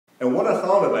And what I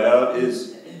thought about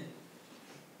is,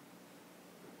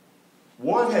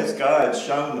 what has God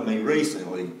shown to me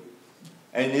recently?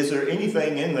 And is there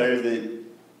anything in there that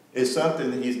is something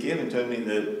that He's given to me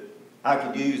that I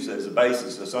could use as a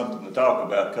basis of something to talk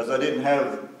about? Because I didn't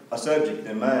have a subject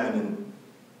in mind, and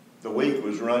the week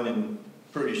was running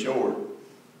pretty short.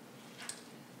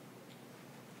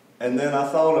 And then I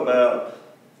thought about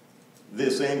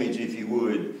this image, if you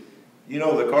would. You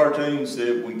know the cartoons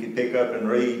that we could pick up and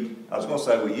read? I was going to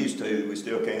say we used to, we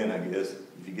still can, I guess,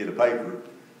 if you get a paper.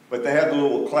 But they have the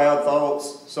little cloud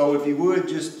thoughts. So if you would,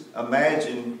 just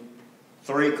imagine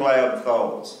 3 cloud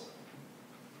thoughts.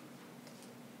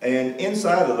 And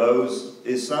inside of those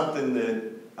is something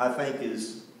that I think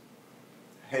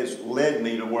has led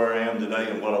me to where I am today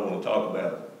and what I want to talk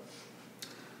about.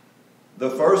 The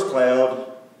first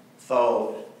cloud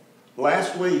thought,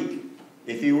 last week,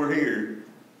 if you were here,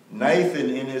 Nathan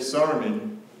in his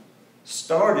sermon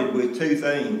started with 2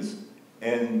 things.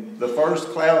 And the first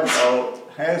cloud thought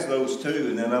has those 2,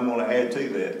 and then I'm going to add to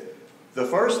that. The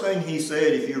first thing he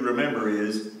said, if you remember,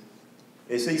 is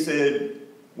he said,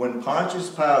 when Pontius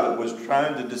Pilate was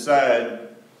trying to decide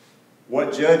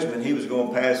what judgment he was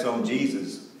going to pass on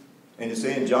Jesus, and it's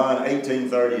in John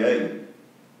 18:38,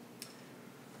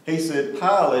 he said,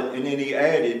 Pilate, and then he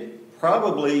added,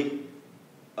 probably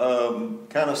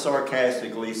kind of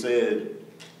sarcastically said,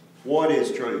 what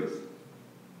is truth?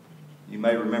 You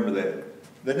may remember that.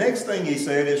 The next thing he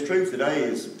said is truth today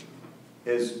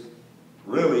is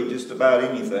really just about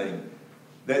anything.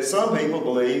 That some people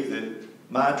believe that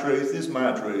my truth is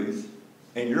my truth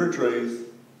and your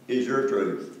truth is your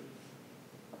truth.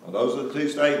 Well, those are the 2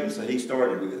 statements that he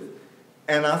started with.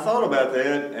 And I thought about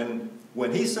that, and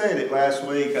when he said it last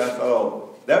week, I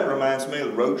thought, that reminds me of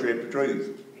the road trip to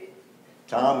truth.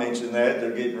 Tom mentioned that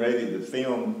they're getting ready to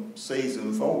film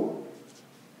season 4.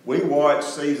 We watched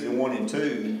season 1 and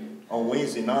 2 on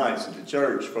Wednesday nights at the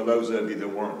church, for those of you that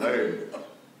weren't there.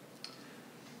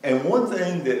 And one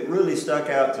thing that really stuck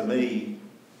out to me,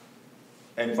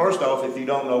 and first off, if you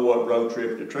don't know what road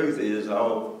trip to truth is,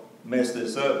 I'll mess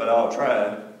this up, but I'll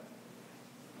try.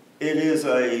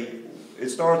 It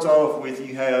starts off with,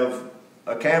 you have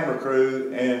a camera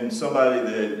crew and somebody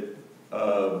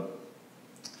that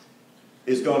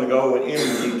is going to go and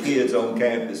interview kids on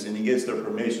campus, and he gets their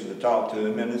permission to talk to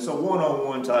them, and it's a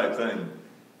one-on-one type thing.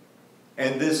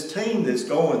 And this team that's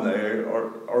going there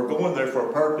are going there for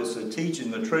a purpose of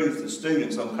teaching the truth to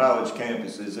students on college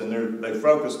campuses, and they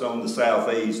focused on the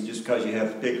Southeast just because you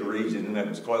have to pick a region, and that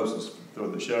was closest for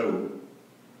the show.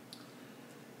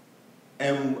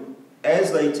 And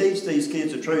as they teach these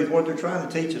kids the truth, what they're trying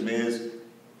to teach them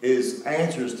is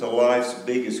answers to life's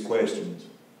biggest questions.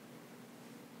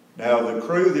 Now, the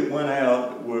crew that went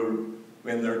out were,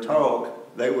 in their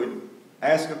talk, they would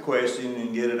ask a question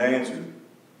and get an answer.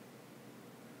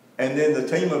 And then the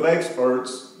team of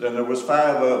experts, and there was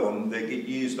 5 of them that get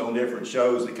used on different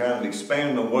shows that kind of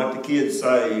expand on what the kids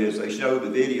say as they show the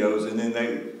videos, and then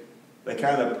they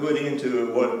kind of put into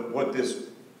it what this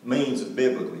means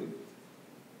biblically.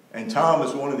 And Tom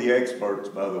is one of the experts,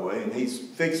 by the way, and he's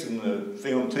fixing to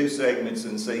film 2 segments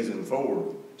in season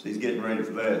 4, so he's getting ready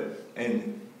for that.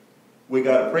 And we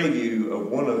got a preview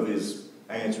of one of his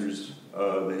answers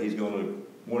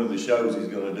one of the shows he's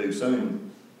going to do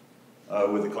soon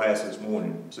with the class this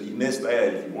morning. So you missed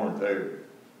that if you weren't there.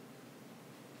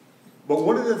 But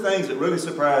one of the things that really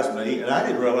surprised me, and I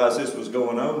didn't realize this was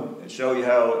going on, and show you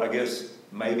how, I guess,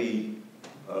 maybe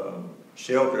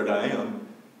sheltered I am,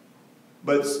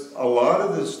 but a lot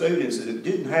of the students, it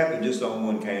didn't happen just on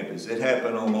one campus. It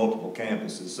happened on multiple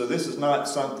campuses. So this is not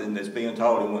something that's being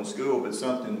taught in one school, but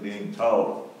something being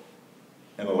taught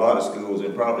in a lot of schools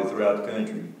and probably throughout the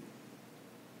country.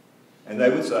 And they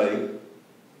would say,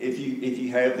 if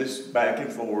you have this back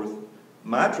and forth,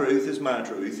 my truth is my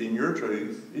truth and your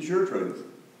truth is your truth.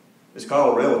 It's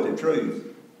called relative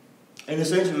truth. And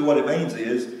essentially what it means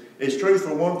is truth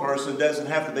for one person doesn't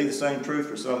have to be the same truth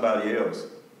for somebody else.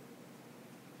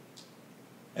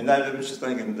 And I was just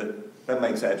thinking that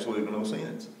makes absolutely no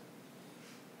sense.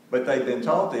 But they've been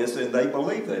taught this and they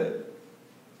believe that.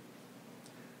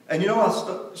 And you know,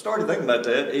 I started thinking about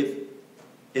that.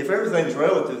 If everything's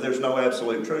relative, there's no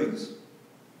absolute truths.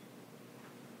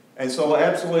 And so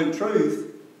absolute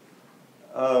truth,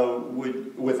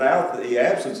 without the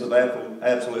absence of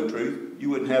absolute truth, you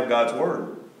wouldn't have God's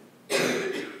Word.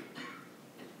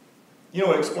 You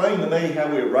know, explain to me how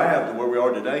we arrived to where we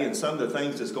are today and some of the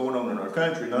things that's going on in our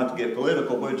country, not to get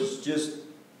political, but it's just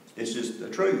the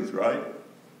truth, right?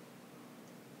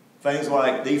 Things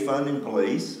like defunding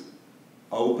police,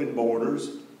 open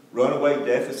borders, runaway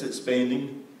deficit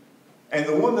spending, And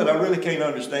the one that I really can't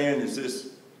understand is this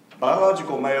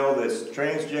biological male that's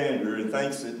transgender and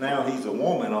thinks that now he's a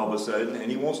woman all of a sudden,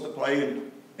 and he wants to play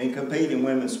and compete in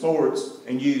women's sports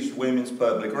and use women's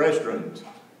public restrooms.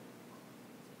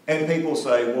 And people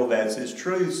say, well, that's his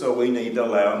truth, so we need to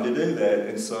allow him to do that.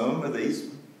 And some of these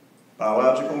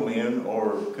biological men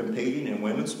are competing in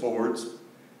women's sports,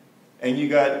 and you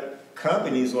got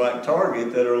companies like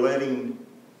Target that are letting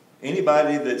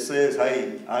anybody that says,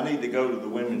 hey, I need to go to the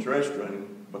women's restroom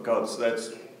because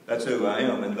that's who I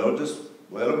am, and they'll just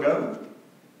let them go.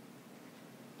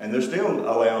 And they're still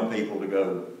allowing people to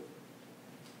go.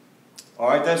 All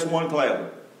right, that's one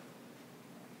cloud.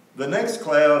 The next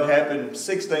cloud happened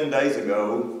 16 days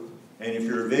ago, and if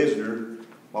you're a visitor,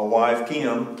 my wife,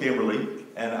 Kimberly,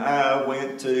 and I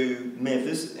went to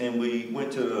Memphis, and we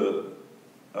went to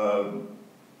an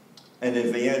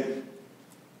event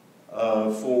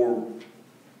for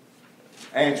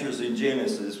Answers in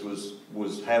Genesis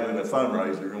was having a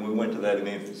fundraiser, and we went to that in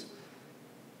Memphis.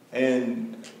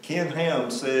 And Ken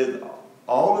Ham said,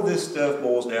 all of this stuff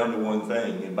boils down to one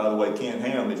thing. And by the way, Ken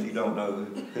Ham, if you don't know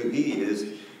who he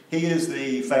is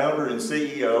the founder and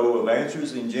CEO of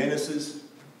Answers in Genesis,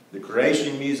 the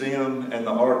Creation Museum, and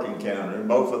the Ark Encounter. And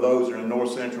both of those are in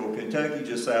north central Kentucky,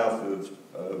 just south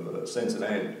of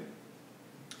Cincinnati.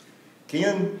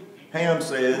 Ken Ham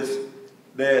says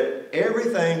that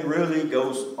everything really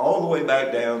goes all the way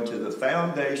back down to the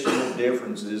foundational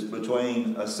differences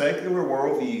between a secular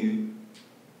worldview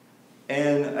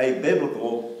and a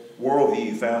biblical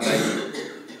worldview foundation.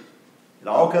 It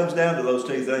all comes down to those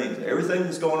two things. Everything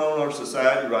that's going on in our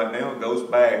society right now goes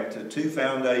back to two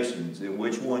foundations, in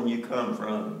which one you come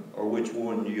from or which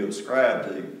one you ascribe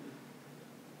to.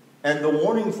 And the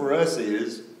warning for us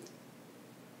is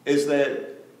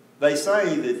that they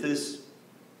say that this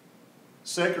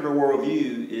secular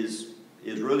worldview is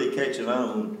really catching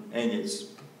on, and it's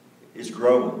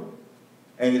growing.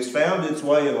 And it's found its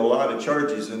way in a lot of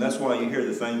churches, and that's why you hear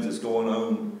the things that's going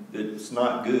on that's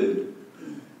not good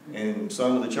in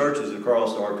some of the churches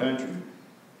across our country.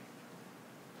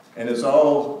 And it's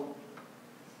all,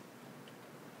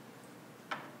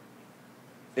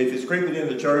 if it's creeping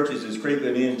into churches, it's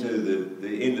creeping into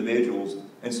the individuals.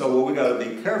 And so what we got to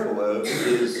be careful of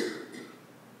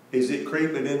is it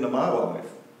creeping into my life?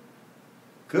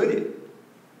 Could it?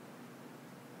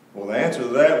 Well, the answer to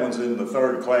that one's in the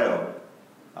third cloud.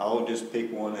 I'll just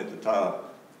pick one at the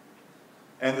top.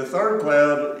 And the third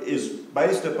cloud is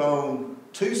based upon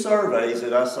two surveys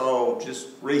that I saw just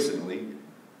recently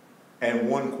and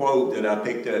one quote that I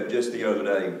picked up just the other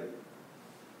day.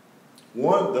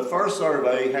 The first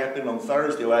survey happened on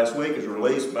Thursday last week. It was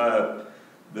released by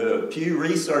the Pew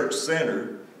Research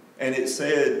Center, and it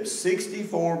said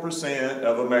 64%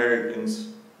 of Americans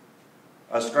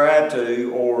ascribe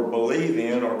to or believe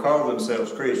in or call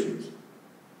themselves Christians.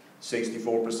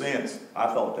 64%.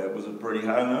 I thought that was a pretty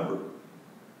high number.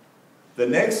 The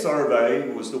next survey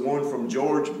was the one from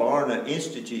George Barna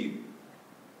Institute,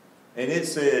 and it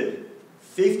said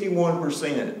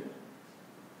 51%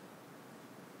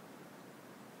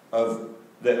 of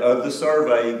the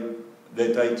survey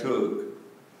that they took.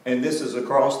 And this is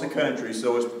across the country,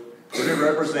 so it's pretty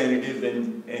representative,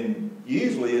 and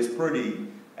usually it's pretty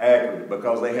accurate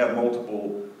because they have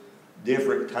multiple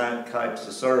different types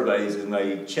of surveys, and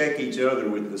they check each other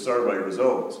with the survey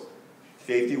results.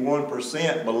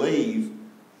 51% believe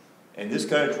in this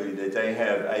country that they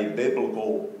have a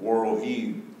biblical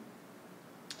worldview.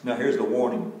 Now here's the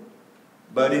warning.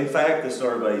 But in fact, the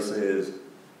survey says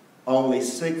only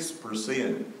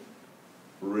 6%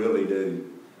 really do.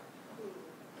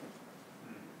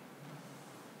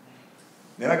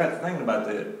 Then I got to thinking about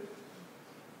that.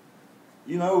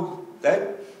 You know,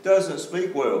 that doesn't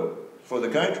speak well for the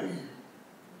country.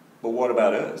 But what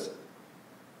about us?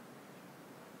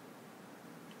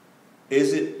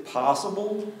 Is it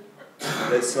possible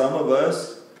that some of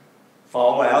us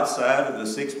fall outside of the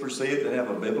 6% that have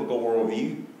a biblical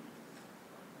worldview?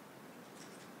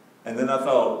 And then I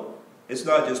thought, it's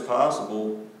not just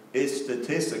possible, it's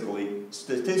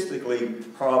statistically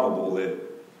probable that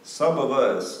some of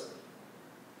us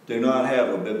do not have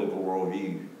a biblical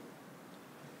worldview.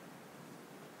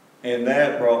 And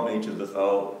that brought me to the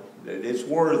thought that it's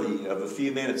worthy of a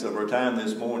few minutes of our time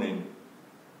this morning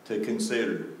to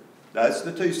consider. That's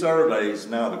the two surveys.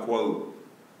 Now the quote.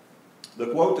 The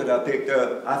quote that I picked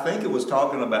up, I think it was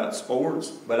talking about sports,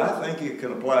 but I think it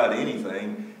can apply to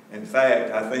anything. In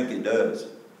fact, I think it does.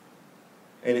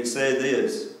 And it said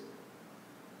this.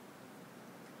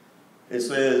 It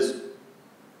says,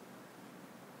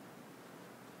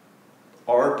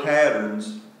 our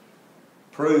patterns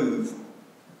prove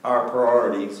our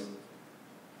priorities,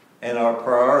 and our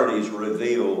priorities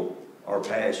reveal our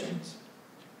passions.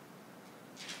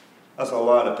 That's a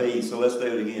lot of P's, so let's do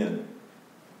it again.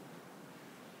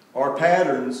 Our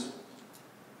patterns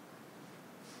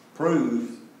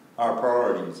prove our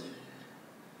priorities,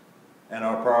 and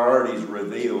our priorities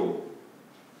reveal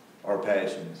our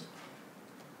passions.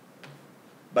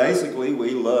 Basically,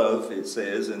 we love, it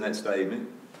says in that statement,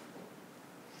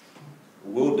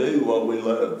 we'll do what we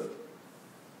love.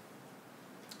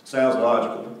 Sounds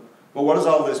logical. But what does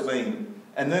all this mean?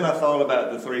 And then I thought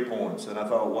about the 3 points, and I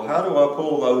thought, well, how do I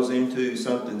pull those into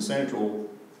something central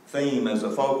theme as a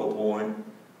focal point,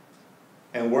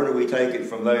 and where do we take it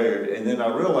from there? And then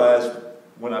I realized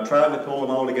when I tried to pull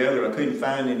them all together, I couldn't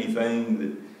find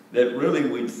anything that really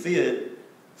would fit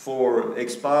for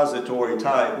expository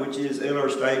type, which is in our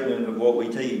statement of what we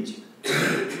teach.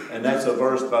 And that's a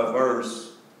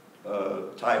verse-by-verse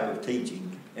type of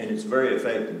teaching, and it's very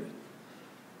effective.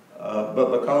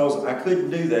 But because I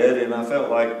couldn't do that, and I felt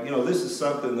like, this is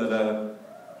something that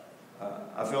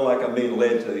I feel like I'm being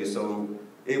led to, so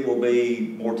it will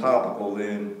be more topical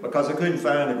than, because I couldn't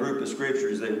find a group of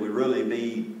scriptures that would really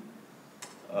be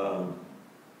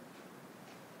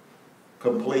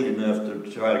complete enough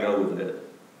to try to go with that.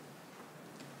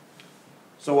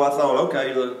 So I thought,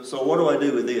 okay, so what do I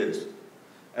do with this?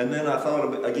 And then I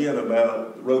thought again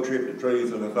about Road Trip to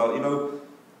Truth, and I thought,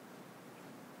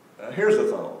 here's a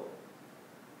thought.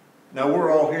 Now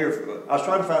we're all here, I was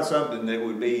trying to find something that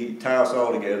would tie us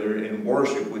all together, and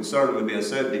worship would certainly be a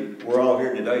subject. We're all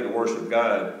here today to worship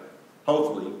God,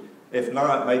 hopefully. If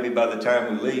not, maybe by the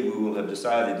time we leave, we will have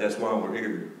decided that's why we're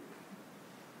here.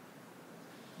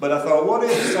 But I thought, what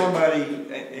if somebody,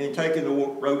 and taking the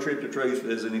Road Trip to Truth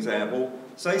as an example,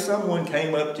 say someone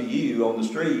came up to you on the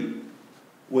street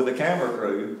with a camera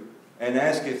crew and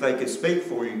asked if they could speak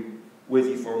with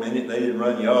you for a minute, and they didn't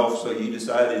run you off, so you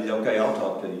decided, okay, I'll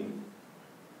talk to you.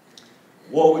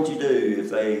 What would you do if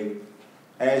they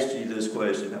asked you this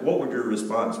question? What would your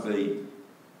response be?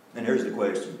 And here's the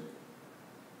question.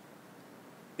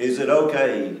 Is it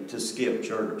okay to skip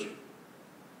church?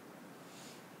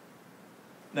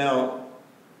 Now,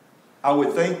 I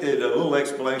would think that a little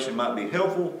explanation might be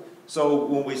helpful. So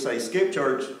when we say skip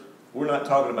church, we're not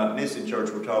talking about missing church,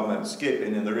 we're talking about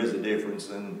skipping, and there is a difference.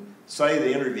 And say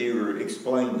the interviewer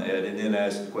explained that and then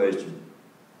asked the question.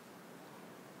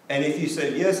 And if you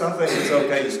said, yes, I think it's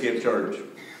okay to skip church,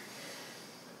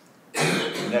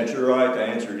 and that's your right to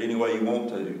answer it any way you want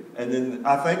to. And then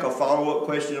I think a follow-up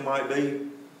question might be,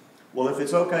 well, if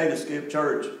it's okay to skip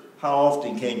church, how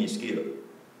often can you skip?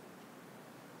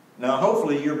 Now,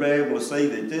 hopefully you'll be able to see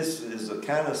that this is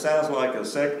sounds like a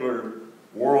secular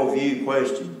worldview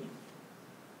question.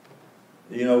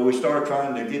 We start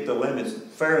trying to get the limits,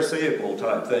 Pharisaical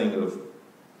type thing of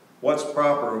what's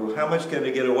proper, how much can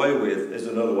they get away with is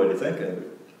another way to think of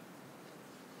it.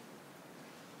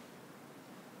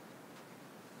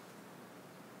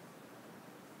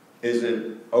 Is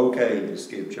it okay to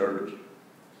skip church?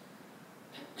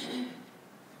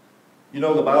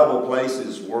 The Bible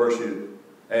places worship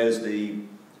as the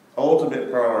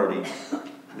ultimate priority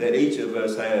that each of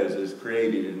us has as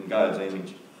created in God's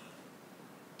image.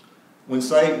 When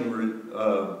Satan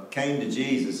came to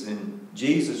Jesus and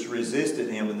Jesus resisted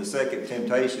him in the second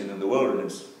temptation in the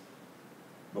wilderness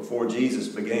before Jesus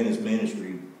began his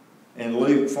ministry, in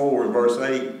Luke 4 verse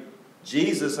 8,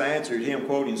 Jesus answered him,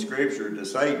 quoting scripture, to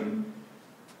Satan,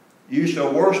 "You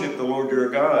shall worship the Lord your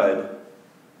God,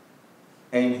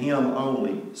 and him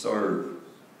only serve."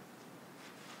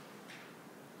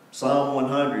 Psalm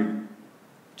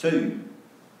 102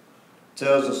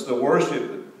 tells us to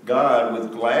worship God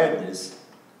with gladness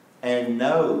and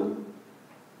know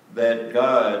that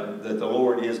the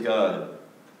Lord is God.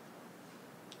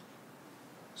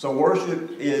 So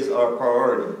worship is our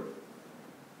priority.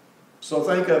 So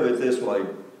think of it this way.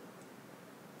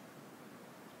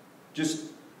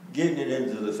 Just getting it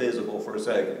into the physical for a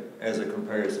second as a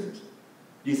comparison.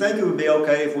 Do you think it would be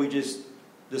okay if we just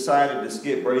decided to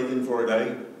skip breathing for a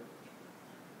day?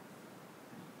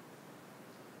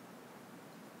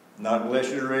 Not unless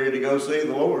you're ready to go see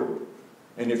the Lord.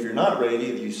 And if you're not ready,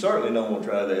 you certainly don't want to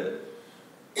try that.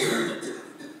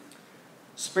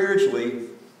 Spiritually,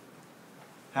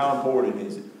 how important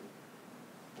is it?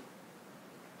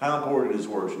 How important is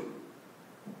worship?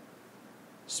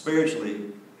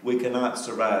 Spiritually, we cannot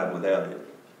survive without it.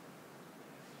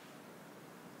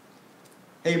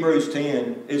 Hebrews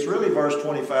 10, it's really verse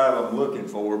 25 I'm looking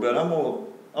for, but I'm going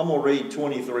to read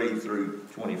 23 through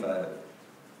 25.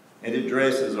 And it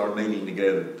addresses our meeting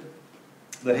together.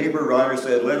 The Hebrew writer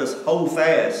said, "Let us hold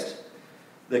fast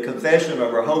the confession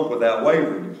of our hope without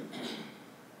wavering,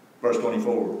 Verse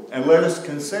 24. And let us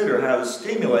consider how to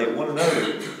stimulate one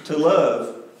another to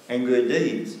love and good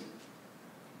deeds.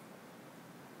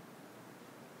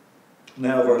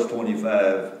 Now verse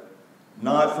 25.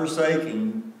 Not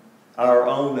forsaking our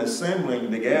own assembling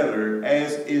together,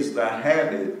 as is the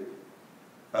habit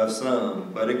of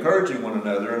some, but encouraging one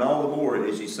another, and all the more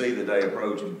as you see the day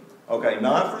approaching. Okay,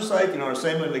 not forsaking our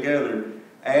assembling together,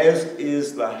 as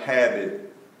is the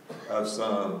habit of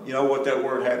some. You know what that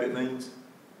word habit means?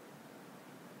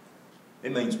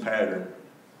 It means pattern.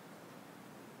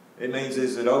 It means,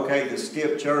 is it okay to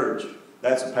skip church?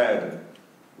 That's a pattern.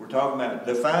 We're talking about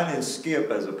defining skip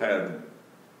as a pattern.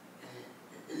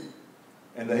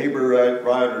 And the Hebrew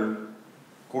writer,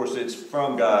 of course it's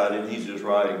from God and he's just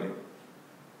writing it,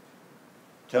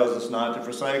 tells us not to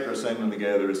forsake our assembling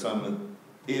together as someone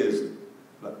is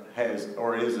in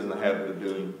the habit of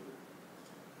doing.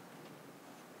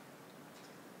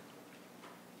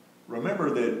 Remember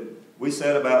that we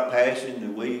said about passion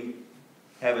that we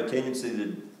have a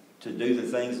tendency to do the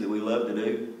things that we love to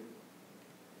do.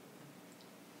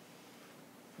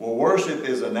 Well, worship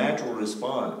is a natural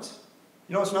response.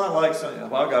 You know, it's not like saying,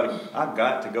 well, I've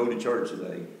got to go to church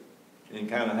today and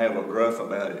kind of have a gruff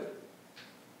about it.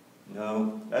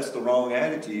 No, that's the wrong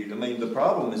attitude. I mean, the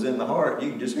problem is in the heart. You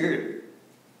can just hear it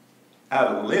out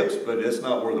of the lips, but that's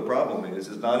not where the problem is.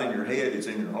 It's not in your head, it's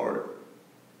in your heart.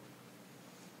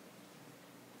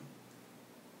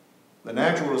 The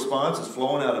natural response is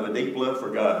flowing out of a deep love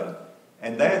for God.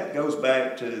 And that goes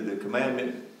back to the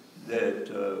commandment that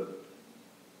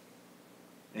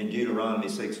in Deuteronomy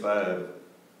 6:5,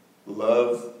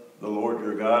 love the Lord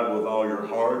your God with all your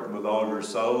heart, with all your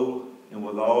soul, and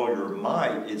with all your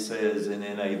might, it says in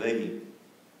NAV.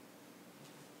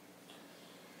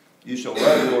 You shall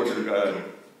love the Lord your God.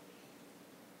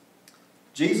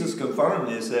 Jesus confirmed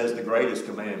this as the greatest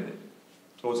commandment.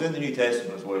 So it's in the New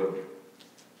Testament as well.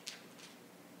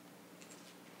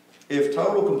 If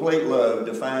total complete love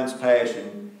defines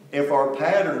passion, if our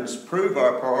patterns prove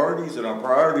our priorities and our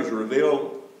priorities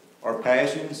reveal our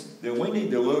passions, then we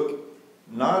need to look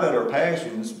not at our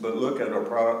passions, but look at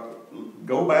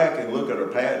go back and look at our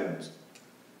patterns.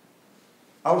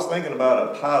 I was thinking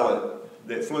about a pilot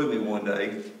that flew me one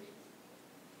day,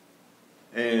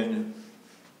 and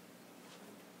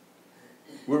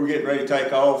we were getting ready to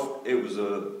take off. It was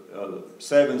a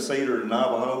 7-seater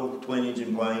Navajo,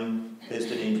 twin-engine plane,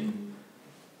 piston engine.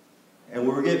 And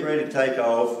we were getting ready to take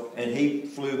off, and he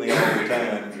flew me all the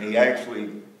time. He actually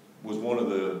was one of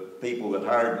the people that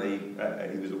hired me.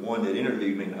 He was the one that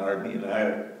interviewed me and hired me, and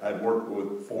I'd worked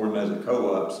for him as a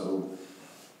co-op, so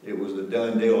it was a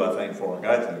done deal, I think, before I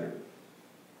got there.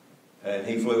 And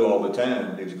he flew all the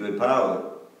time. He was a good pilot.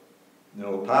 You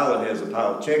know, a pilot has a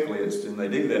pilot checklist, and they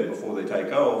do that before they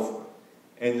take off.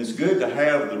 And it's good to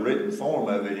have the written form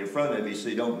of it in front of you so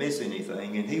you don't miss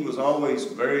anything. And he was always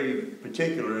very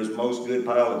particular, as most good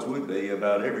pilots would be,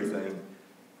 about everything.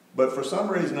 But for some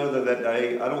reason or other that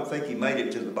day, I don't think he made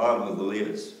it to the bottom of the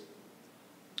list.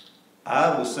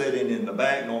 I was sitting in the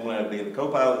back. Normally I'd be in the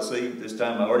co-pilot seat. This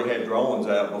time I already had drawings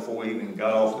out before we even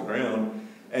got off the ground.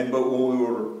 But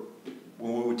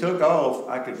when we took off,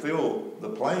 I could feel the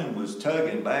plane was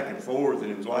tugging back and forth,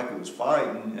 and it was like it was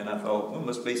fighting. And I thought, well,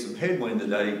 must be some headwind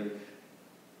today.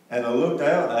 And I looked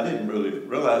out, and I didn't really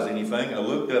realize anything. I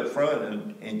looked up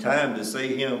front in time to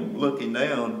see him looking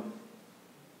down,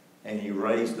 and he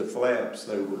raised the flaps.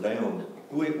 They were down.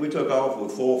 We took off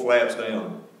with full flaps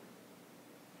down.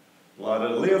 A lot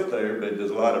of lift there, but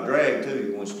there's a lot of drag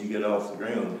too once you get off the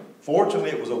ground. Fortunately,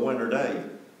 it was a winter day.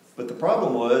 But the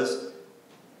problem is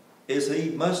he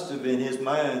must have in his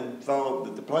mind thought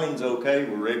that the plane's okay,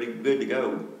 we're ready, good to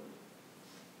go.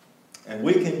 And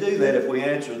we can do that if we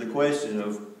answer the question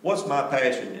of, what's my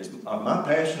passion? Am I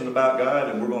passionate about God?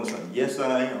 And we're going to say, yes,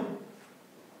 I am.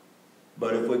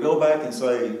 But if we go back and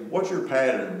say, what's your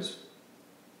patterns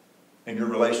in your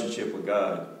relationship with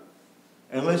God?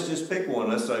 And let's just pick one.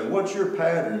 Let's say, what's your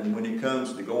pattern when it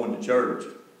comes to going to church?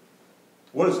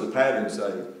 What does the pattern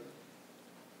say?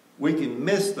 We can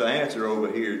miss the answer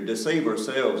over here, deceive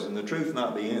ourselves, and the truth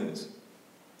not be in us.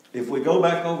 If we go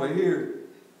back over here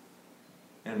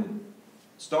and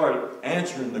start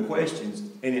answering the questions,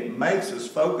 and it makes us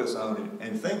focus on it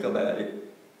and think about it,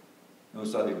 and we'll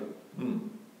say,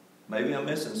 maybe I'm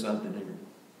missing something here.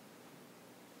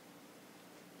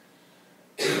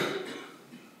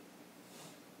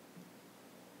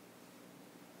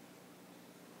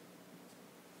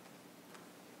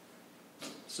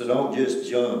 So don't just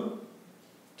jump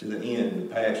to the end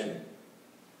of passion.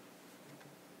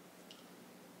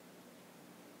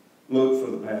 Look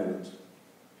for the patterns.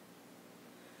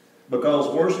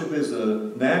 Because worship is a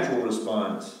natural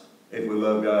response if we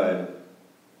love God.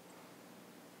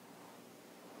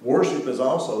 Worship is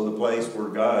also the place where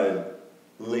God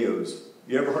lives.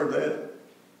 You ever heard that?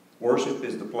 Worship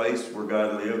is the place where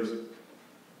God lives.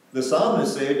 The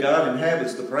psalmist said God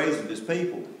inhabits the praise of his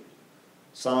people.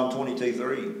 Psalm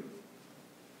 22:3.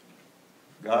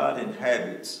 God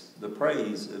inhabits the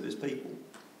praise of his people.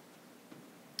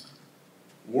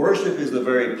 Worship is the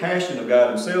very passion of God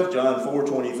himself, John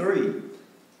 4:23.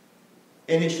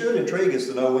 And it should intrigue us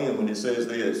to no end when it says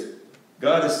this: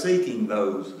 God is seeking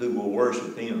those who will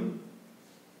worship him.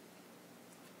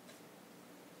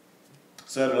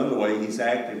 Said another way, he's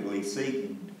actively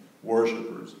seeking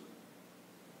worshipers.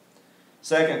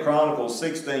 2 Chronicles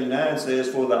 16:9 says,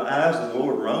 "For the eyes of the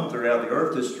Lord roam throughout the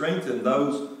earth to strengthen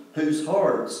those whose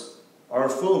hearts are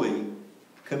fully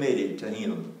committed to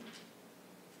him."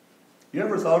 You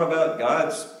ever thought about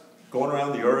God's going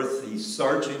around the earth, he's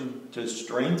searching to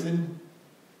strengthen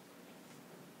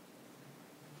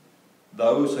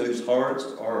those whose hearts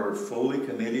are fully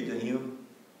committed to him?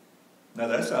 Now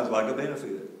that sounds like a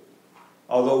benefit.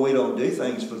 Although we don't do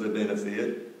things for the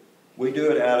benefit, we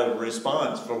do it out of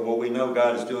response for what we know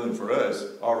God is doing for us.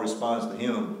 Our response to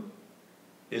him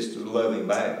is to love him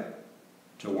back,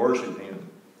 to worship him.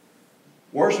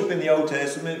 Worship in the Old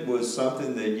Testament was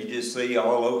something that you just see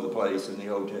all over the place in the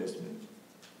Old Testament.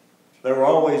 They were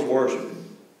always worshiping.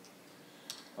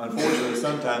 Unfortunately,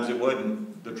 sometimes it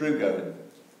wasn't the true God.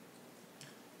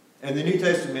 In the New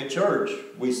Testament church,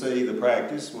 we see the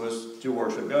practice was to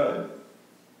worship God.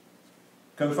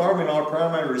 Confirming our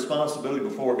primary responsibility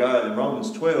before God in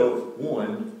Romans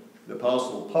 12:1, the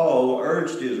Apostle Paul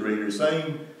urged his readers,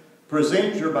 saying,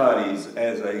 "Present your bodies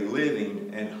as a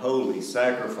living and holy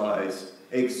sacrifice,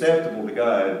 acceptable to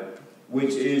God,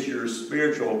 which is your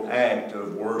spiritual act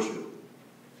of worship."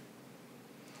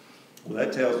 Well,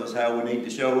 that tells us how we need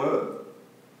to show up.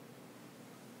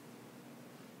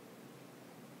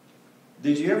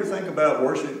 Did you ever think about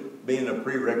worship being a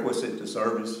prerequisite to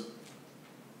service?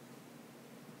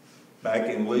 Back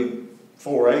in Luke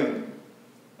 4:8,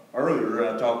 earlier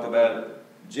I talked about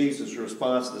Jesus'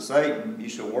 response to Satan: "You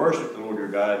shall worship the Lord your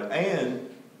God and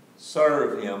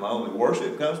serve him only."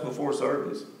 Worship comes before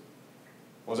service.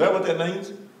 Was that what that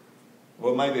means?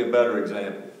 Well, maybe a better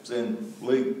example. It's in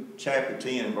Luke chapter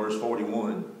 10, verse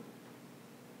 41.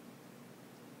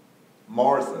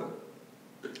 Martha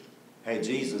had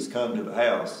Jesus come to the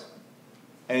house.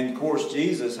 And of course,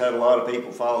 Jesus had a lot of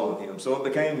people following him. So it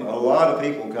became a lot of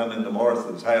people coming to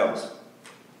Martha's house.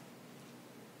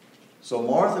 So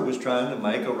Martha was trying to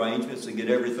make arrangements and get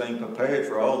everything prepared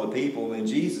for all the people, and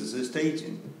Jesus is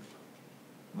teaching.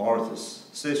 Martha's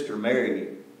sister Mary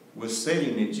was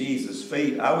sitting at Jesus'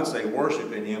 feet, I would say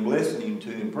worshiping him, listening to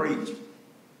him preach.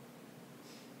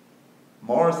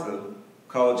 Martha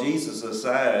called Jesus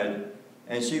aside,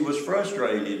 and she was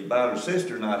frustrated about her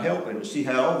sister not helping. She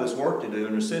had all this work to do,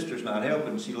 and her sister's not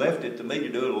helping. She left it to me to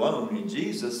do it alone. And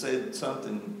Jesus said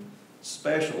something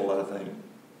special, I think.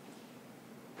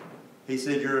 He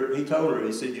told her,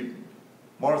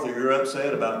 "Martha, you're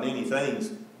upset about many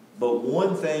things, but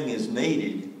one thing is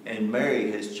needed, and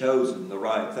Mary has chosen the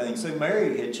right thing." So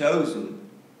Mary had chosen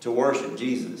to worship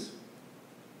Jesus.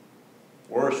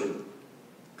 Worship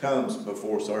comes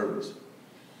before service.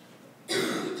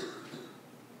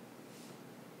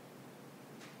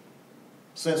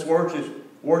 Since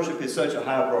worship is such a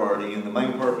high priority and the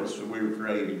main purpose that we were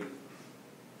created,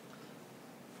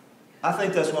 I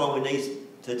think that's why we need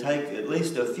to take at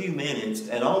least a few minutes,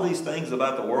 and all these things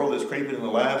about the world that's creeping in the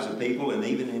lives of people and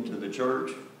even into the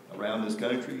church around this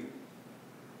country,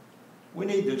 we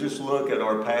need to just look at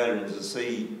our patterns and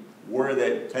see where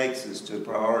that takes us to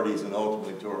priorities and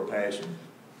ultimately to our passion.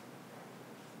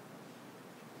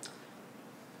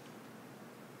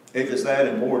 If it's that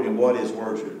important, what is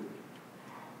worship?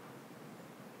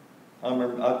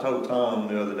 I told Tom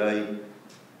the other day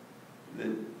that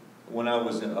when I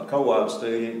was a co-op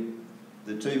student,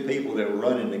 the two people that were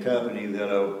running the company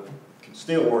that I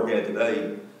still work at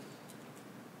today,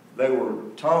 they were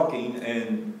talking,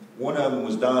 and one of them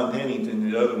was Don Pennington,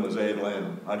 and the other one was Ed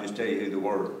Lanham. I'll just tell you who they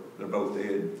were. They're both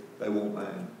dead. They won't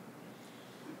mind.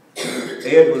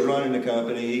 Ed was running the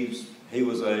company. He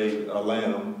was a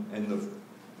Lanham, and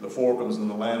the Forkums and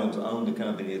the Lanhams owned the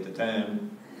company at the time.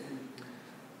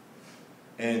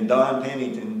 And Don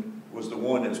Pennington was the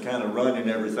one that was kind of running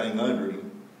everything under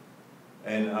him.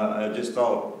 And I just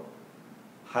thought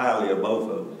highly of both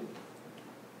of them.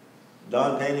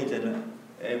 Don Pennington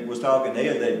was talking to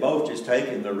Ed. They'd both just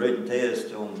taken the written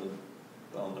test on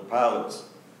the pilots.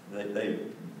 They'd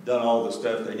done all the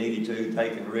stuff they needed to,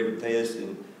 taken the written test.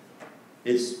 And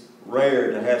it's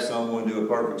rare to have someone do a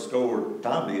perfect score.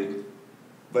 Tom did.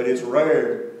 But it's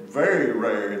rare, very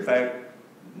rare. In fact,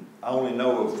 I only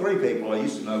know of 3 people. I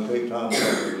used to know 2 times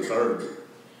over the third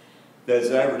that's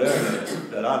ever done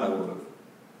that I know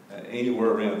of, anywhere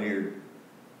around here.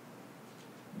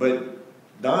 But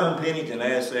Don Pennington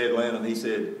asked Ed Lanham, he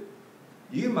said,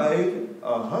 "You made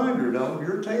 100 on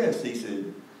your test." He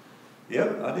said,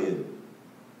 "Yep, I did."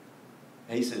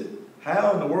 He said,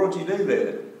 "How in the world did you do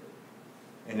that?"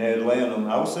 And Ed Lanham,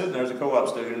 I was sitting there as a co-op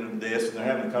student at the desk, and they're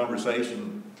having a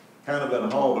conversation, kind of in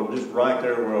a hall, but just right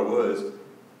there where I was.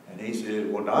 And he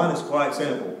said, "Well, Don, it's quite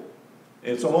simple.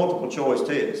 It's a multiple choice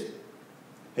test."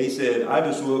 He said, "I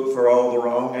just looked for all the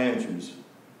wrong answers,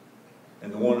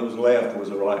 and the one that was left was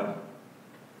the right one."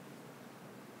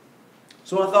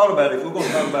 So I thought about it. If we're going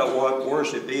to talk about what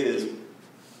worship is,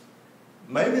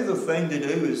 maybe the thing to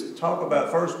do is talk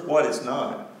about first what it's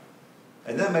not.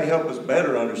 And that may help us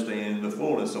better understand the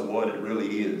fullness of what it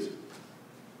really is.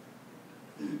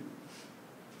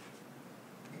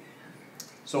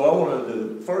 So I wanted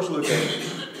to first look at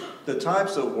the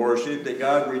types of worship that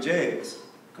God rejects,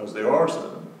 because there are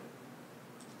some.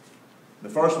 The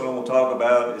first one I want to talk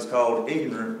about is called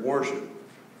ignorant worship.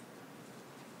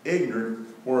 Ignorant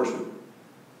worship.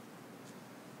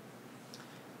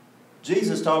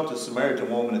 Jesus talked to the Samaritan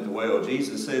woman at the well.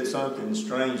 Jesus said something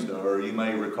strange to her. You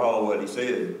may recall what he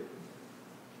said.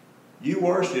 "You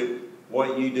worship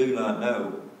what you do not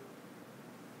know."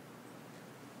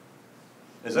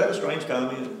 Is that a strange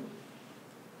comment?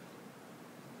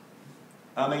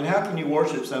 I mean, how can you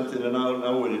worship something and not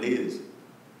know what it is?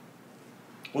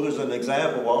 Well, there's an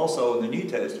example also in the New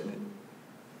Testament,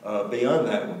 beyond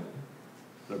that one.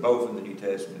 They're both in the New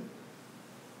Testament.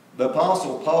 The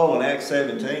Apostle Paul in Acts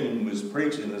 17 was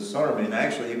preaching a sermon.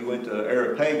 Actually, he went to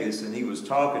Areopagus and he was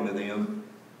talking to them.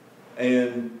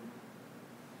 And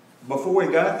before he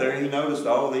got there, he noticed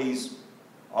all these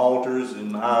altars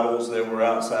and idols that were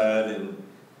outside,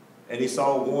 and he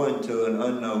saw one to an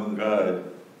unknown God.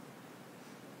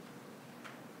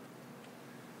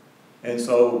 And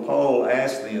so Paul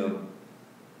asked them,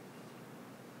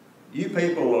 "You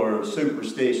people are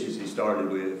superstitious," he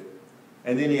started with.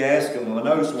 And then he asked them, "I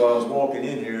noticed while I was walking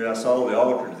in here, I saw the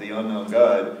altar to the unknown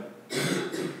God."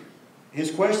 His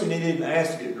question, he didn't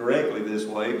ask it directly this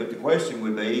way, but the question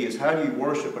would be, is how do you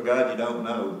worship a God you don't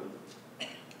know?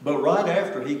 But right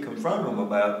after he confronted them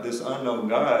about this unknown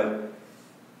God,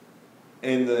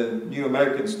 in the New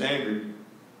American Standard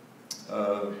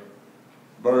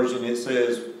version, it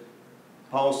says,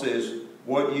 Paul says,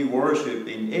 "What you worship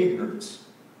in ignorance."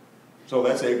 So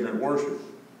that's ignorant worship.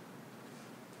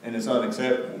 And it's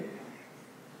unacceptable.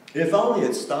 If only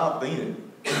it stopped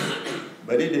then.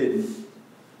 But it didn't.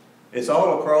 It's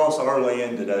all across our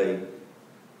land today.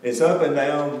 It's up and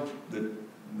down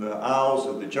the aisles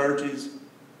of the churches.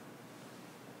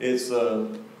 It's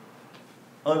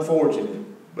unfortunate,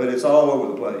 but it's all over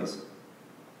the place.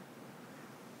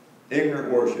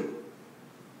 Ignorant worship.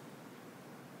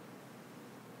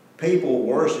 People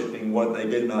worshiping what they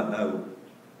do not know.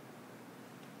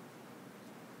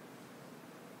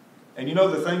 And you know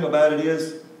the thing about it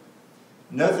is,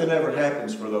 nothing ever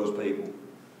happens for those people.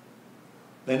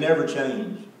 They never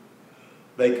change.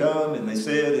 They come and they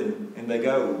sit and they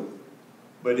go.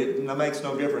 But it makes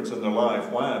no difference in their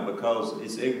life. Why? Because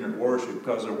it's ignorant worship.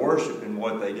 Because they're worshiping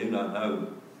what they do not know.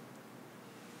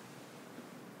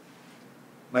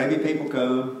 Maybe people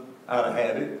come out of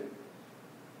habit.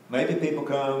 Maybe people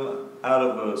come out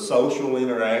of a social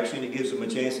interaction. It gives them a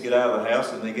chance to get out of the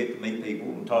house and they get to meet people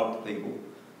and talk to people.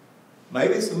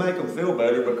 Maybe it's to make them feel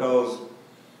better because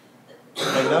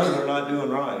they know they're not doing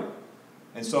right.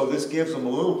 And so this gives them a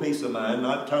little peace of mind,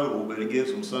 not total, but it gives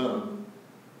them some.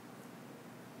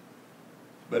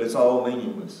 But it's all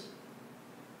meaningless.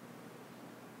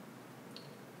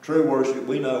 True worship,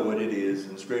 we know what it is.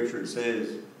 In Scripture it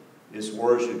says it's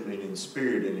worshiping in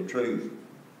spirit and in truth.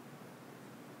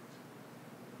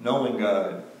 Knowing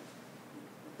God.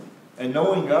 And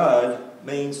knowing God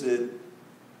means that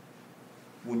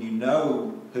when you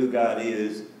know who God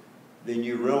is, then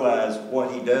you realize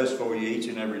what He does for you each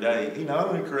and every day. He not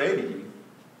only created you,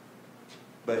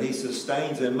 but He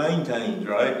sustains and maintains,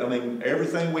 right? I mean,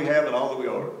 everything we have and all that we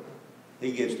are,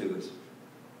 He gives to us.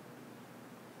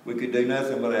 We could do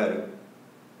nothing without Him.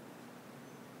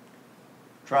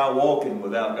 Try walking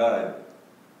without God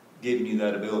giving you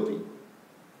that ability.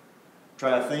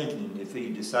 Try thinking if He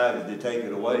decided to take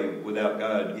it away without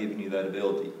God giving you that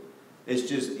ability. It's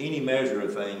just any measure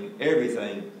of thing,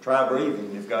 everything. Try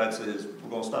breathing if God says,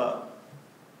 we're going to stop.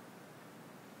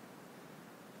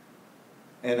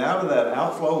 And out of that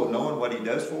outflow of knowing what He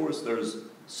does for us, there's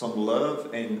some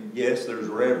love and yes, there's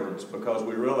reverence because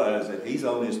we realize that He's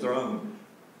on His throne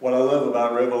what I love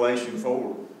about Revelation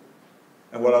 4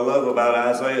 and what I love about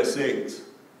Isaiah 6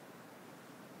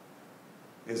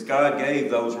 is God gave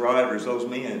those writers, those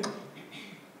men,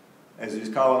 as he's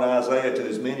calling Isaiah to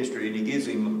his ministry, and he gives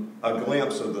him a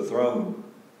glimpse of the throne.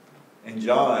 And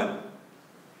John,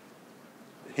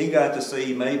 he got to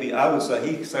see, maybe, I would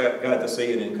say he got to see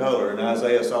it in color, and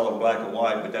Isaiah saw it black and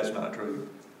white, but that's not true.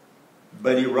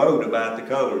 But he wrote about the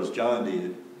colors, John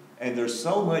did. And there's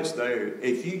so much there.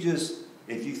 If you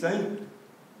think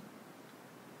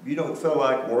you don't feel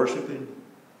like worshiping,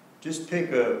 just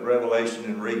pick up Revelation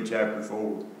and read chapter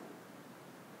 4.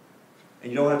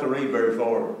 And you don't have to read very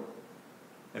far.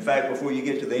 In fact, before you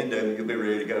get to the end of it, you'll be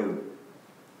ready to go.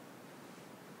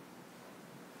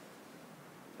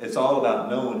 It's all about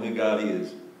knowing who God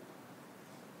is.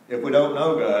 If we don't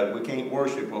know God, we can't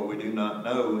worship what we do not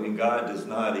know, and God does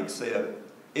not accept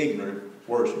ignorant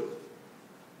worship.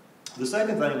 The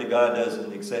second thing that God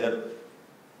doesn't accept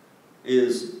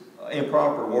is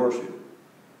improper worship.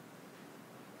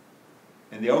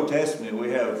 In the Old Testament,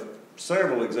 we have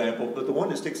several examples, but the one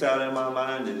that sticks out in my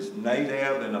mind is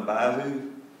Nadab and Abihu.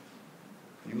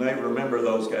 You may remember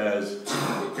those guys.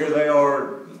 Here they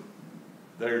are.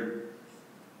 They're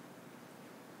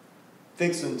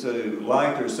fixing to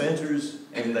light their censers,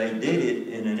 and they did it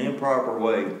in an improper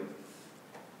way.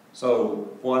 So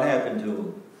what happened to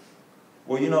them?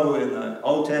 Well, you know, in the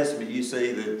Old Testament, you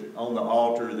see that on the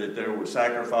altar that there were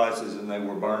sacrifices and they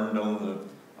were burned on the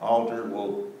altar.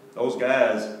 Well, those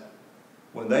guys,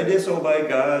 when they disobeyed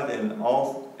God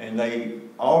and they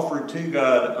offered to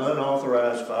God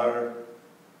unauthorized fire,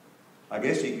 I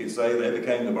guess you could say they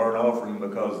became the burnt offering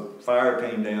because fire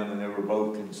came down and they were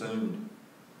both consumed.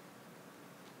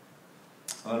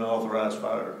 Unauthorized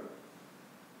fire.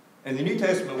 In the New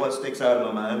Testament, what sticks out in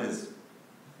my mind is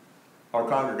our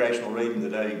congregational reading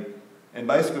today. And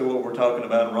basically what we're talking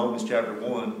about in Romans chapter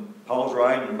 1, Paul's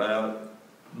writing about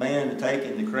man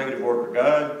taking the creative work of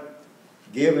God,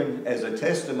 given as a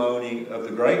testimony of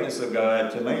the greatness of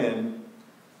God to man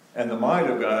and the might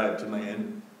of God to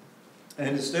man. And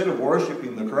instead of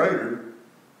worshiping the Creator,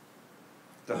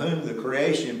 to whom the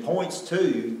creation points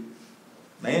to,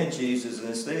 man chooses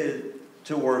instead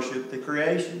to worship the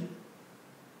creation.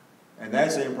 And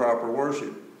that's improper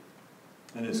worship.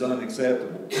 And it's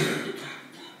unacceptable.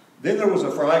 Then there was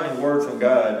a frightening word from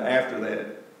God after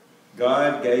that.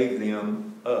 God gave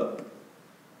them up.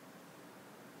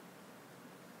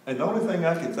 And the only thing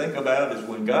I can think about is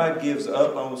when God gives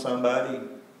up on somebody,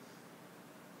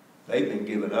 they've been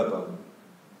given up on.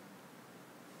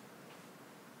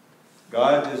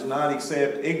 God does not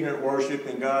accept ignorant worship,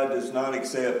 and God does not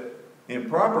accept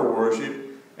improper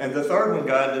worship. And the third one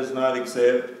God does not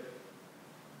accept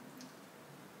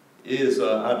is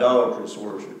idolatrous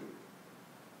worship.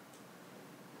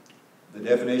 The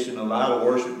definition of idol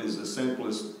worship is the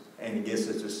simplest, and I guess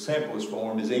it's the simplest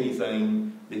form, is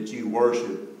anything that you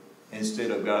worship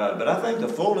instead of God. But I think the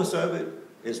fullness of it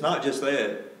is not just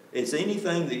that. It's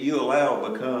anything that you allow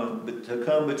to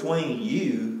come between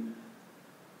you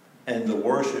and the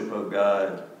worship of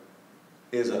God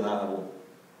is an idol.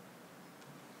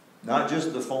 Not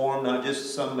just the form, not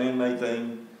just some man-made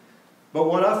thing. But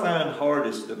what I find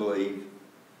hardest to believe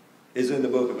is in the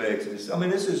book of Exodus. I mean,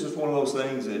 this is just one of those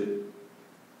things that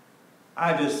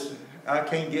I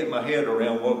can't get my head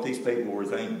around what these people were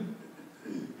thinking.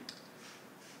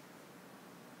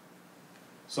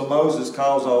 So Moses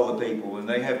calls all the people, and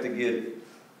they have to get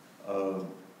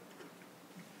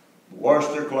wash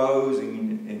their clothes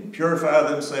and purify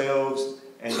themselves,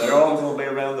 and they're all going to be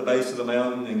around the base of the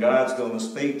mountain, and God's going to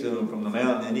speak to them from the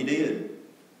mountain, and he did.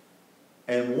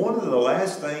 And one of the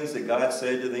last things that God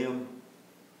said to them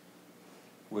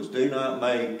was, do not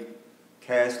make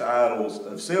cast idols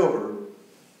of silver,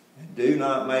 and do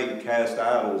not make cast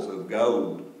idols of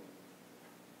gold.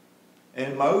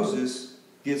 And Moses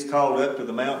gets called up to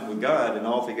the mountain with God, and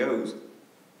off he goes.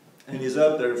 And he's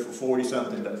up there for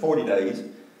 40 days.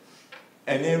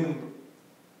 And then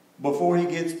before he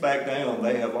gets back down,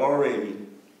 they have already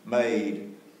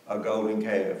made a golden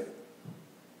calf.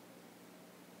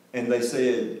 And they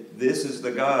said, this is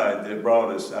the God that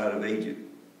brought us out of Egypt.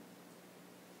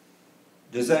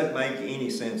 Does that make any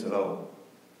sense at all?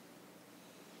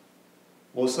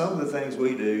 Well, some of the things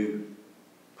we do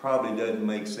probably doesn't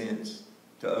make sense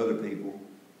to other people,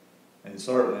 and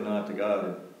certainly not to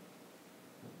God.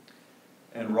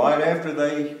 And right after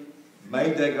they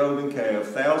made that golden calf,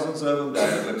 thousands of them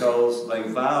died because they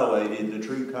violated the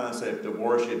true concept of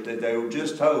worship that they were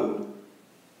just told,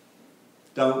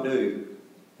 don't do.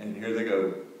 And here they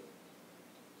go.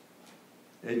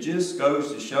 It just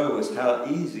goes to show us how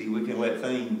easy we can let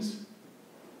things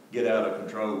get out of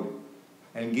control.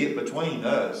 and get between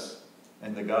us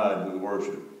and the God we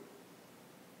worship.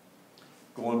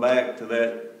 Going back to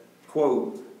that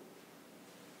quote,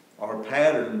 our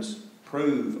patterns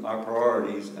prove our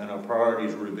priorities, and our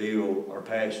priorities reveal our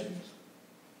passions.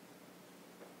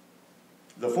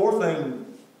 The fourth thing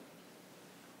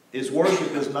is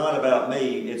worship is not about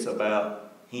me, it's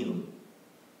about Him.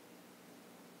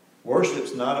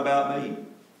 Worship's not about me.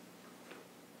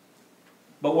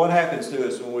 But what happens to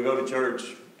us when we go to church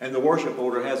and the worship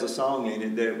order has a song in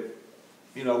it that,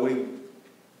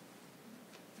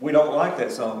 we don't like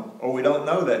that song, or we don't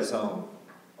know that song,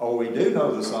 or we do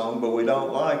know the song but we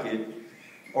don't like it?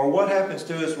 Or what happens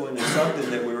to us when there's something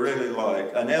that we really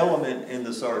like, an element in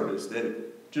the service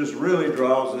that just really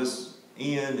draws us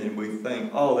in and we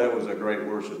think, oh, that was a great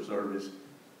worship service.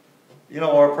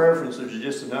 Our preferences are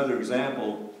just another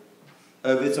example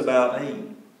of it's about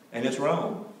me, and it's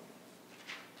wrong.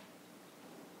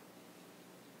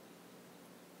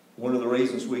 One of the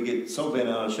reasons we get so bent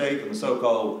out of shape in the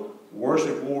so-called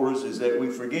worship wars is that we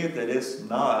forget that it's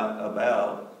not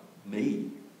about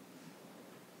me.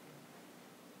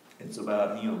 It's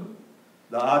about Him.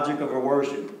 The object of our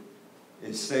worship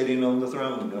is sitting on the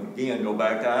throne. Again, go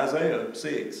back to Isaiah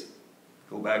 6.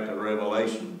 Go back to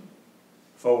Revelation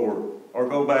 4. Or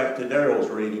go back to Daryl's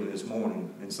reading this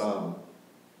morning in Psalm.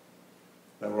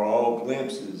 They were all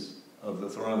glimpses of the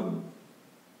throne.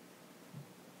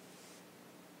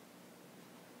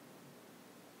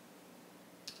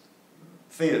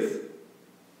 Fifth,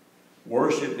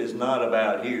 worship is not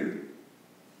about here.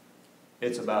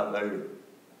 It's about there.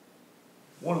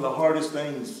 One of the hardest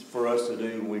things for us to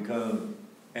do when we come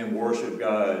and worship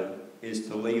God is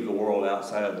to leave the world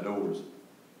outside the doors.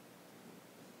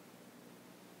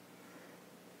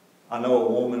 I know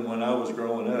a woman when I was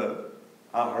growing up,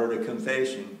 I heard a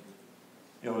confession.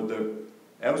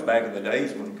 That was back in the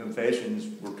days when confessions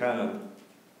were kind of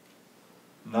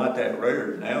not that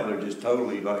rare. Now they're just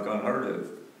totally unheard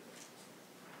of.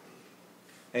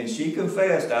 And she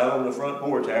confessed out on the front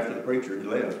porch after the preacher had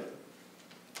left.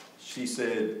 She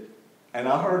said, and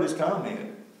I heard his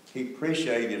comment, he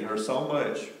appreciated her so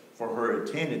much for her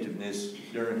attentiveness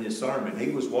during his sermon. He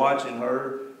was watching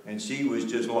her, and she was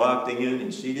just locked in,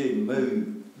 and she didn't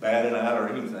move, bat an eye or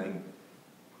anything.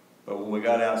 But when we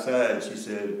got outside, she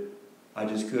said, I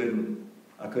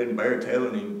couldn't bear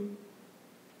telling him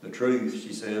the truth.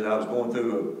 She said, I was going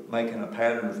through making a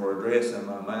pattern for a dress in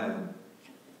my mind.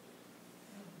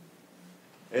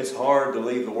 It's hard to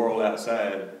leave the world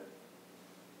outside.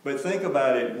 But think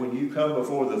about it when you come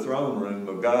before the throne room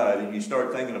of God and you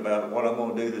start thinking about what I'm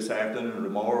going to do this afternoon or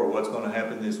tomorrow, or what's going to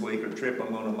happen this week, or the trip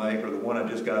I'm going to make, or the one I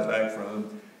just got back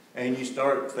from. And you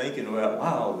start thinking about,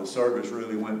 wow, the service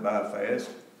really went by fast.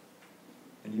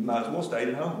 And you might as well stay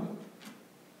at home.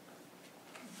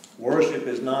 Worship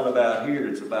is not about here,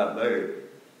 it's about there.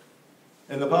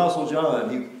 And the Apostle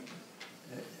John,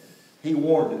 he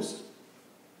warned us,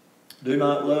 do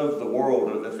not love the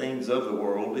world or the things of the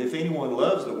world. If anyone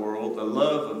loves the world, the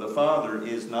love of the Father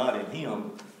is not in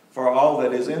him. For all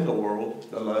that is in the world,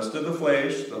 the lust of the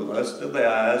flesh, the lust of the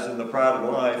eyes, and the pride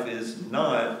of life is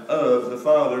not of the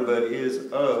Father, but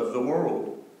is of the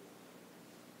world.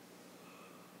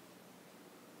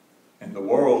 And the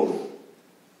world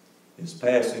is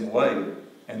passing away,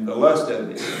 and the lust of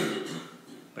it.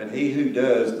 But he who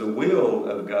does the will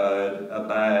of God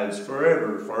abides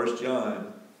forever. 1 John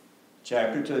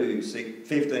chapter 2,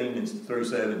 15 through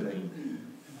 17.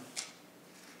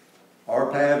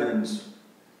 Our patterns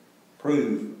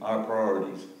prove our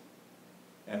priorities,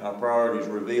 and our priorities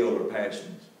reveal our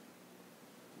passions.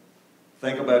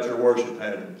 Think about your worship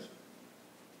patterns.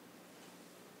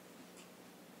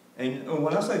 And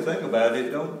when I say think about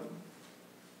it,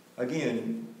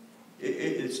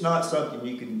 it's not something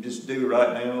you can just do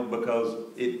right now because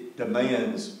it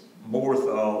demands more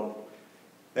thought.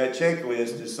 That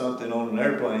checklist is something on an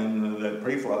airplane, that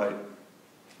pre-flight.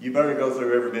 You better go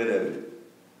through every bit of it.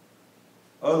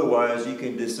 Otherwise, you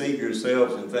can deceive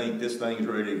yourselves and think this thing's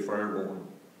ready for airborne.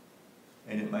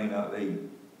 And it may not be.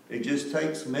 It just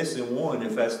takes missing one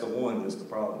if that's the one that's the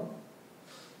problem.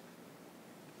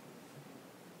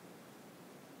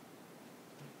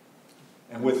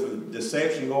 And with the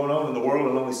deception going on in the world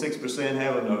and only 6%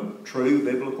 having a true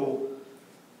biblical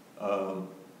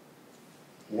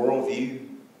worldview,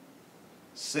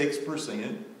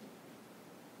 6%,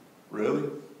 really?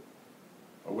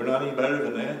 Are we not any better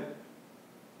than that?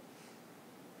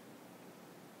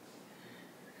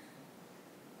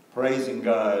 Praising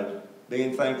God,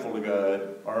 being thankful to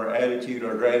God, our attitude,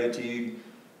 our gratitude,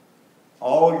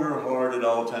 all your heart at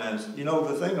all times. You know,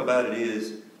 the thing about it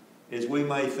is we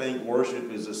may think worship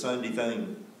is a Sunday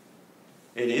thing.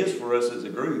 It is for us as a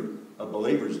group of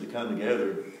believers to come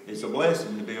together. It's a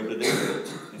blessing to be able to do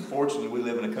that. And fortunately, we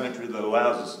live in a country that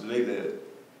allows us to do that.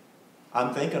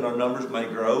 I'm thinking our numbers may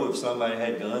grow if somebody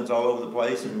had guns all over the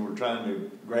place and we're trying to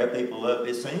grab people up.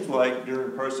 It seems like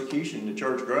during persecution, the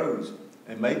church grows.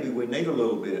 And maybe we need a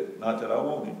little bit. Not that I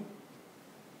want it.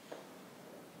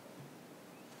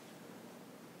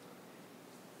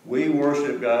 We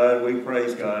worship God, we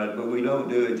praise God, but we don't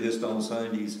do it just on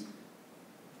Sundays.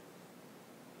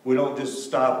 We don't just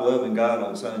stop loving God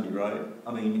on Sunday, right?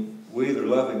 I mean, we either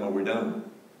love Him or we don't.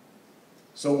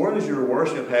 So what is your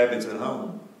worship habits at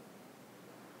home?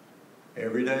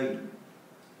 Every day.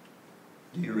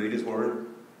 Do you read His Word?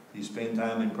 Do you spend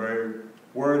time in prayer?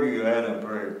 Where are you at in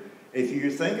prayer? If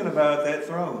you're thinking about that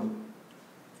throne,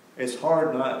 it's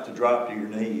hard not to drop to your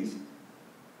knees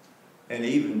and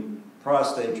even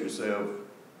prostrate yourself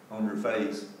on your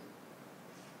face.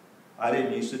 I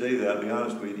didn't used to do that, I'll be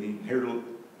honest with you. Here,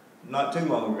 not too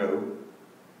long ago,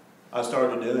 I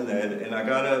started doing that, and I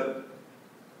got up,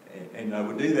 and I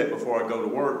would do that before I go to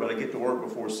work, but I get to work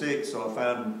before 6, so I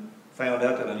found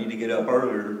out that I need to get up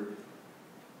earlier.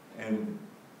 And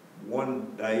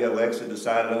one day, Alexa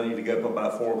decided I need to get up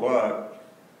about 4 o'clock.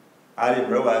 I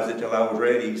didn't realize it till I was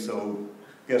ready, so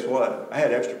guess what? I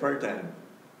had extra prayer time.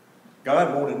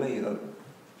 God wanted me up.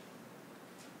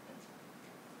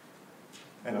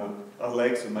 And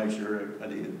Alexa made sure I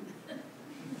did.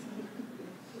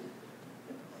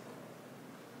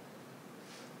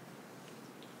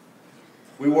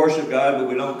 We worship God, but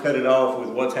we don't cut it off with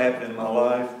what's happening in my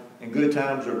life. And good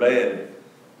times or bad,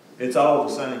 it's all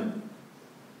the same.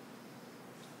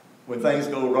 When things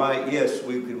go right, yes,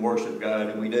 we can worship God,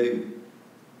 and we do.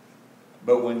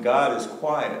 But when God is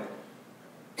quiet,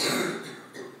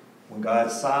 when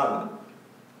God's silent,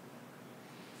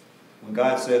 when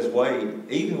God says wait,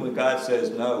 even when God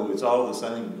says no, it's all the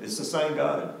same. It's the same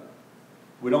God.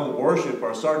 We don't worship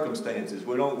our circumstances.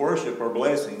 We don't worship our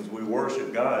blessings. We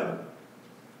worship God.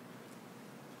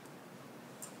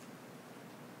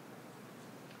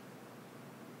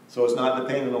 So it's not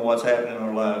dependent on what's happening in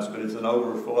our lives, but it's an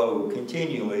overflow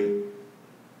continually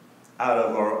out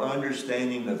of our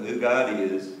understanding of who God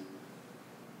is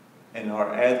and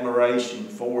our admiration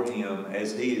for Him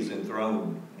as He is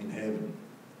enthroned in heaven.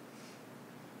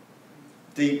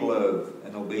 Deep love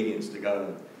and obedience to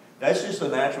God. That's just a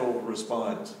natural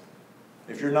response.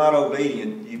 If you're not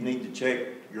obedient, you need to check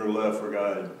your love for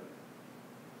God.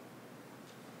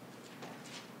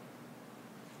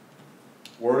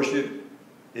 Worship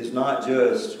is not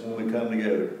just when we come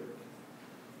together.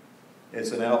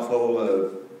 It's an outflow of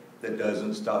love that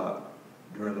doesn't stop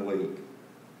during the week.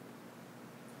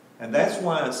 And that's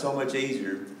why it's so much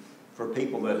easier for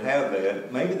people that have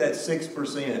that. Maybe that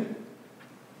 6%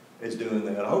 is doing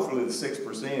that. Hopefully the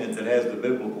 6% that has the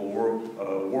biblical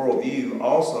worldview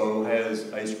also has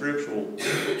a scriptural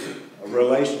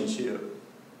relationship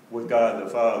with God the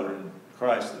Father and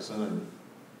Christ the Son.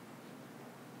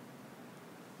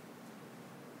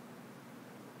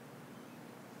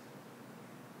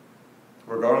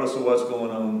 Regardless of what's going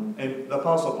on. And the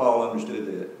Apostle Paul understood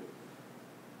that.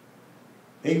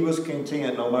 He was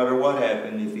content no matter what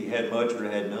happened, if he had much or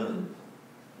had none.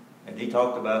 And he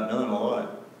talked about none a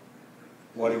lot,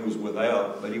 what he was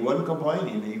without. But he wasn't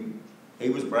complaining. He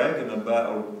was bragging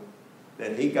about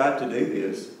that he got to do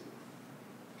this.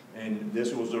 And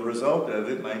this was a result of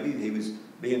it. Maybe he was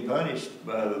being punished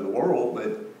by the world,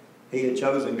 but he had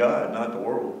chosen God, not the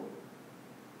world.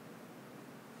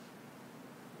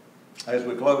 As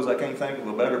we close, I can't think of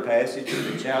a better passage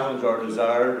to challenge our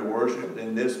desire to worship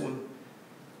than this one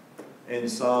in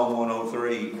Psalm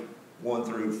 103, 1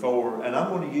 through 4. And I'm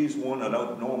going to use one I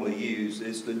don't normally use.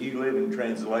 It's the New Living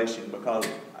Translation, because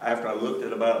after I looked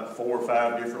at about 4 or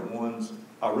 5 different ones,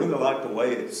 I really like the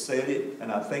way it said it,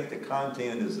 and I think the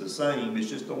content is the same.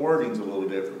 It's just the wording's a little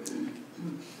different.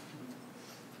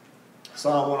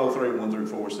 Psalm 103, 1 through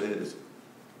 4 says,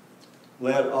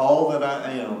 "Let all that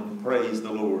I am praise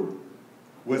the Lord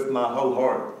with my whole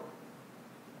heart.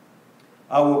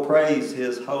 I will praise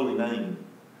His holy name.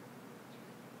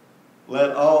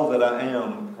 Let all that I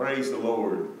am praise the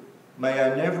Lord. May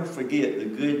I never forget the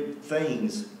good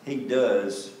things He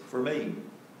does for me.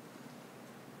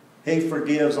 He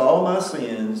forgives all my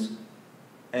sins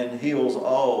and heals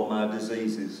all my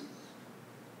diseases.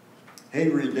 He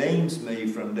redeems me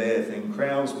from death and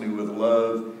crowns me with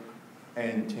love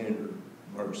and tender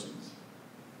mercies."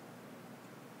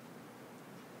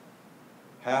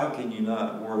 How can you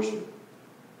not worship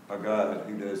a God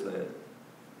who does that?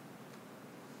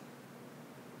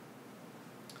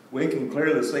 We can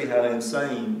clearly see how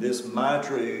insane this my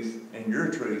truth and your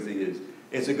truth is.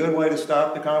 It's a good way to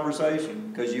stop the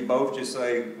conversation, because you both just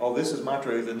say, oh, this is my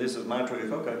truth and this is my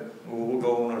truth. Okay, well, we'll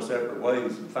go on our separate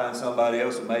ways and find somebody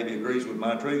else that maybe agrees with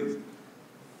my truth.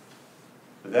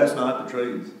 But that's not the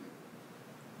truth.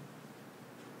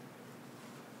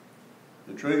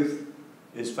 The truth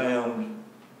is found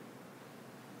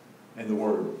in the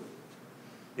Word.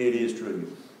 It is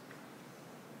truth.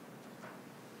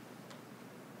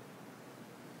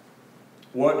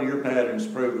 What do your patterns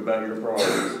prove about your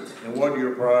priorities? And what do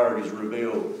your priorities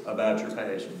reveal about your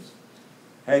passions?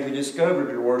 Have you discovered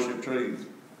your worship truth?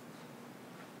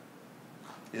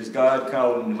 Is God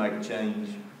calling you to make a change?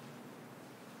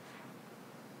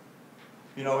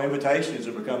 You know, invitations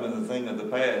are becoming a thing of the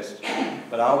past.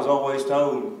 But I was always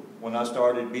told when I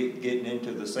started getting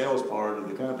into the sales part of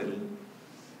the company,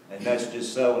 and that's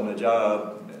just selling a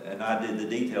job, and I did the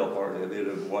detail part of it,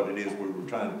 of what it is we were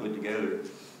trying to put together,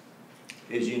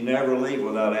 is you never leave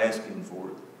without asking for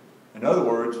it. In other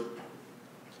words,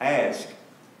 ask.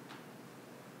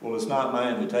 Well, it's not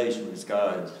my invitation, it's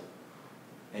God's.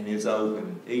 And it's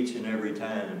open each and every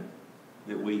time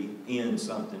that we end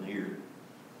something here.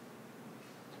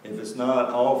 If it's not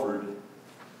offered,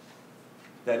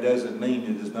 that doesn't mean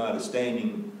it is not a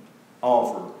standing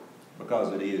offer,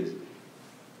 because it is.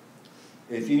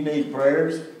 If you need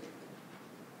prayers,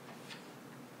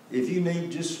 if you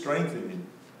need just strengthening,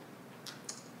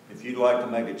 if you'd like to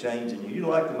make a change and you'd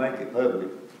like to make it public,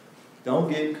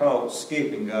 don't get caught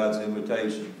skipping God's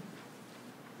invitation.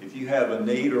 If you have a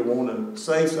need or want to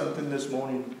say something this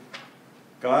morning,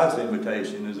 God's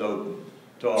invitation is open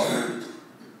to all.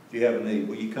 If you have a need,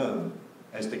 will you come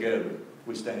as together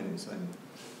we stand and sing?